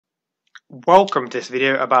Welcome to this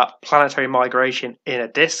video about planetary migration in a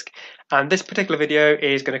disk, and this particular video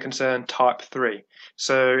is going to concern type 3.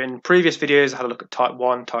 So in previous videos I had a look at type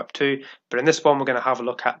 1, type 2, but in this one we're going to have a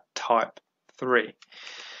look at type 3.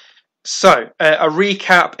 So a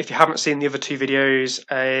recap, if you haven't seen the other two videos,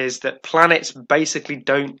 is that planets basically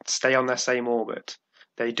don't stay on their same orbit.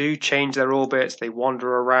 They do change their orbits, they wander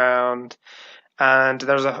around, and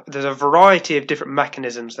there's a variety of different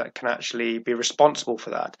mechanisms that can actually be responsible for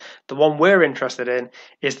that. The one we're interested in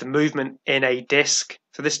is the movement in a disk.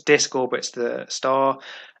 So this disk orbits the star,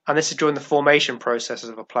 and this is during the formation processes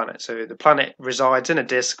of a planet. So the planet resides in a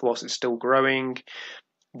disk whilst it's still growing.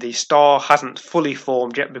 The star hasn't fully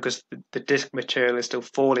formed yet because the disk material is still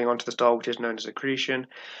falling onto the star, which is known as accretion.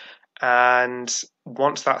 And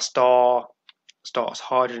once that star starts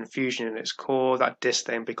hydrogen fusion in its core, that disk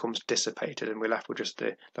then becomes dissipated and we're left with just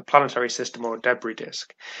the planetary system or a debris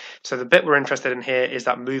disk. So the bit we're interested in here is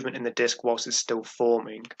that movement in the disk whilst it's still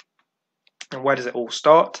forming. And where does it all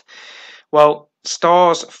start? Well,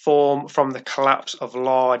 stars form from the collapse of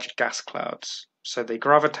large gas clouds. So they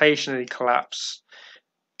gravitationally collapse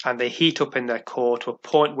and they heat up in their core to a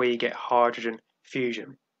point where you get hydrogen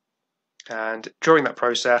fusion. And during that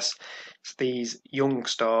process, these young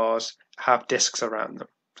stars have disks around them.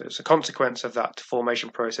 So it's a consequence of that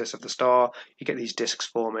formation process of the star. You get these disks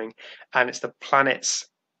forming, and it's the planets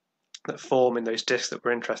that form in those disks that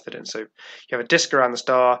we're interested in. So you have a disk around the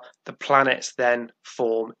star, the planets then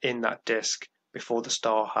form in that disk before the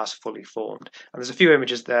star has fully formed. And there's a few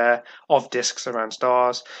images there of disks around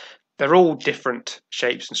stars. They're all different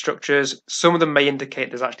shapes and structures. Some of them may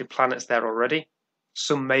indicate there's actually planets there already.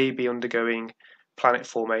 Some may be undergoing planet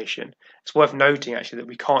formation. It's worth noting actually that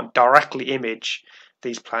we can't directly image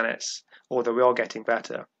these planets, although we are getting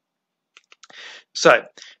better. So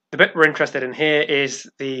the bit we're interested in here is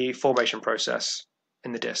the formation process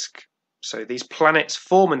in the disk. So these planets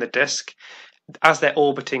form in the disk. As they're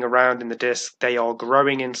orbiting around in the disk, they are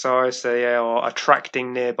growing in size, they are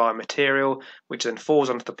attracting nearby material, which then falls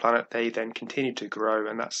onto the planet. They then continue to grow,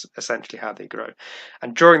 and that's essentially how they grow.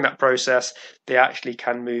 And during that process, they actually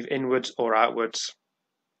can move inwards or outwards.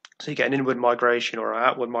 So you get an inward migration or an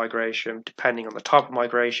outward migration, depending on the type of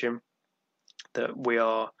migration that we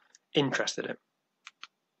are interested in.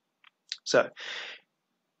 So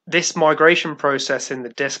this migration process in the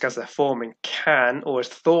disk as they're forming can, or is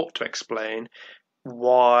thought to explain,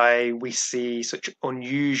 why we see such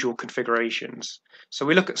unusual configurations. So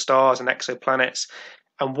we look at stars and exoplanets,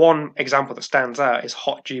 and one example that stands out is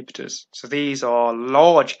hot Jupiters. So these are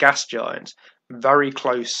large gas giants very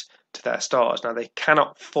close to their stars. Now they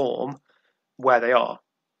cannot form where they are.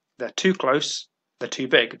 They're too close, they're too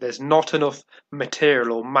big. There's not enough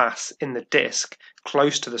material or mass in the disk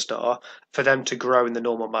close to the star for them to grow in the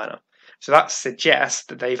normal manner. So that suggests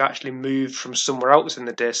that they've actually moved from somewhere else in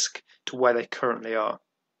the disk to where they currently are.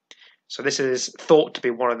 So this is thought to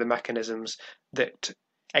be one of the mechanisms that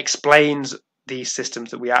explains these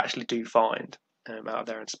systems that we actually do find out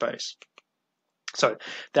there in space. So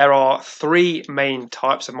there are three main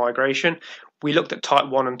types of migration. We looked at type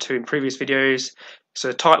 1 and 2 in previous videos.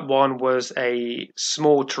 So type 1 was a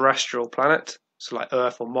small terrestrial planet, so like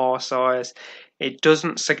Earth or Mars size. It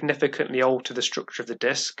doesn't significantly alter the structure of the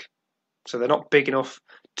disk. So they're not big enough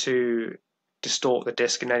to distort the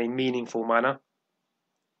disk in any meaningful manner.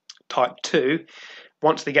 Type 2,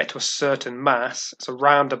 once they get to a certain mass, so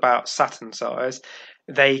round about Saturn size,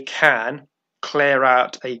 they can clear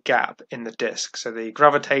out a gap in the disk. So they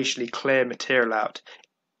gravitationally clear material out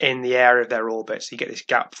in the area of their orbit, so you get this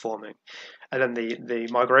gap forming. And then the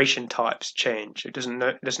migration types change. It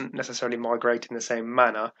doesn't necessarily migrate in the same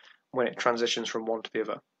manner when it transitions from one to the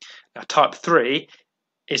other. Now type 3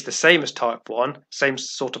 is the same as type 1, same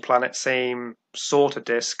sort of planet, same sort of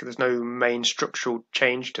disk. There's no main structural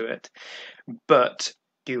change to it, but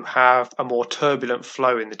you have a more turbulent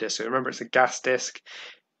flow in the disk. So remember, it's a gas disk.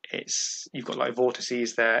 You've got like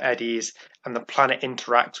vortices there, eddies, and the planet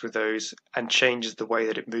interacts with those and changes the way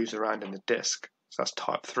that it moves around in the disk. So that's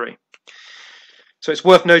type 3. So it's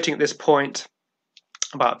worth noting at this point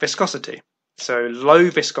about viscosity. So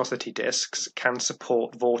low viscosity disks can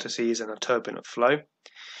support vortices and a turbulent flow.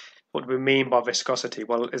 What do we mean by viscosity?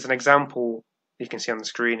 Well, as an example you can see on the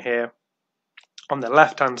screen here, on the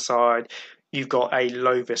left hand side you've got a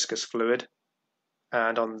low viscous fluid,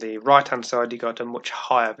 and on the right hand side you've got a much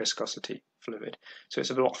higher viscosity fluid, so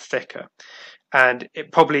it's a lot thicker. And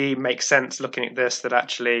it probably makes sense looking at this that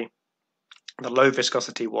actually the low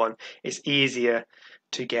viscosity one is easier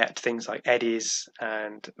to get things like eddies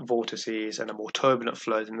and vortices and a more turbulent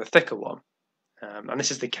flow than the thicker one. And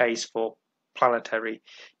this is the case for planetary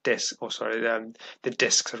disk, or sorry, the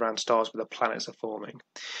disks around stars where the planets are forming.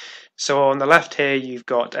 So on the left here, you've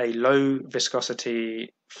got a low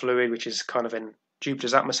viscosity fluid, which is kind of in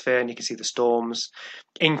Jupiter's atmosphere, and you can see the storms,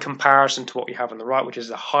 in comparison to what you have on the right, which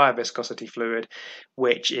is a higher viscosity fluid,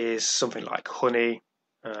 which is something like honey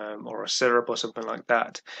or a syrup or something like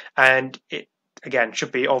that. And it, again,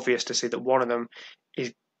 should be obvious to see that one of them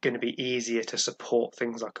is going to be easier to support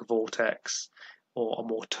things like a vortex or a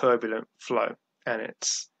more turbulent flow. And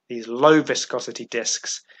it's these low viscosity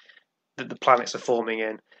disks that the planets are forming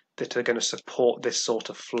in that are going to support this sort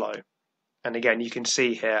of flow. And again, you can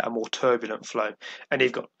see here a more turbulent flow, and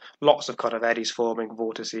you've got lots of kind of eddies forming,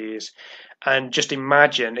 vortices. And just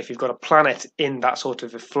imagine if you've got a planet in that sort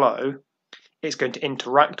of a flow, it's going to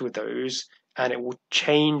interact with those, and it will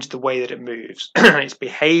change the way that it moves. Its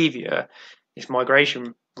behavior, its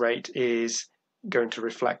migration rate is going to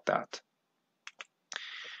reflect that.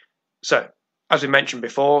 So, as we mentioned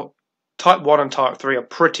before, type 1 and type 3 are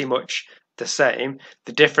pretty much the same.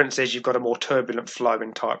 The difference is you've got a more turbulent flow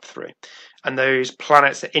in type 3, and those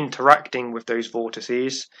planets are interacting with those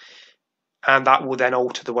vortices, and that will then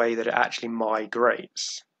alter the way that it actually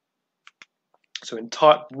migrates. So in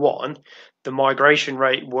type 1, the migration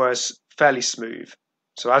rate was fairly smooth.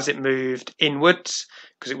 So as it moved inwards,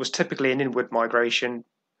 because it was typically an inward migration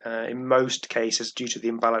in most cases due to the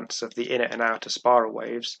imbalance of the inner and outer spiral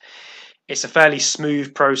waves, it's a fairly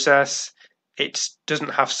smooth process. It doesn't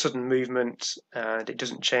have sudden movement, and it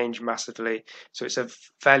doesn't change massively. So it's a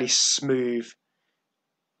fairly smooth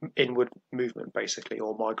inward movement, basically,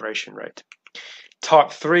 or migration rate.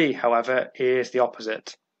 Type 3, however, is the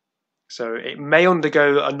opposite. So it may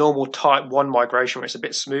undergo a normal type 1 migration where it's a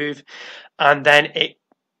bit smooth, and then it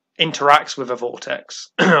interacts with a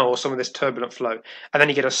vortex or some of this turbulent flow, and then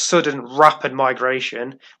you get a sudden rapid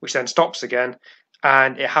migration, which then stops again,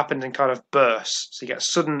 and it happens in kind of bursts. So you get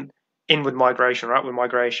sudden inward migration or outward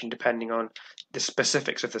migration depending on the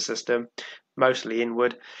specifics of the system, mostly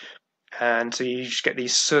inward, and so you just get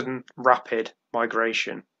these sudden rapid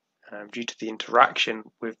migration due to the interaction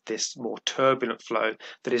with this more turbulent flow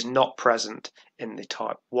that is not present in the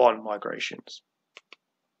type 1 migrations.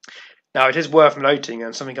 Now, it is worth noting,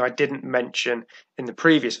 and something I didn't mention in the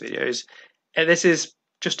previous videos, this is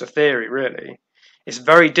just a theory really. It's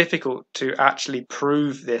very difficult to actually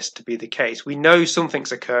prove this to be the case. We know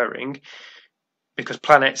something's occurring because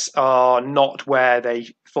planets are not where they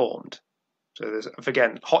formed. So there's,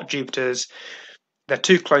 again, hot Jupiters, they're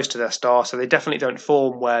too close to their star, so they definitely don't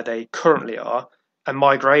form where they currently are, and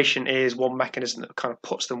migration is one mechanism that kind of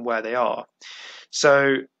puts them where they are.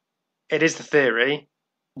 So it is the theory.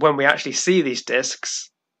 When we actually see these disks,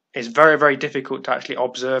 it's very, very difficult to actually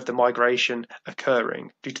observe the migration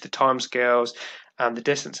occurring due to the timescales and the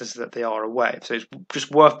distances that they are away. So it's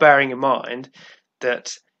just worth bearing in mind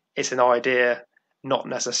that it's an idea, not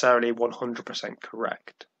necessarily 100%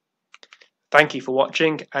 correct. Thank you for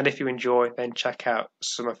watching, and if you enjoy, then check out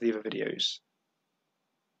some of the other videos.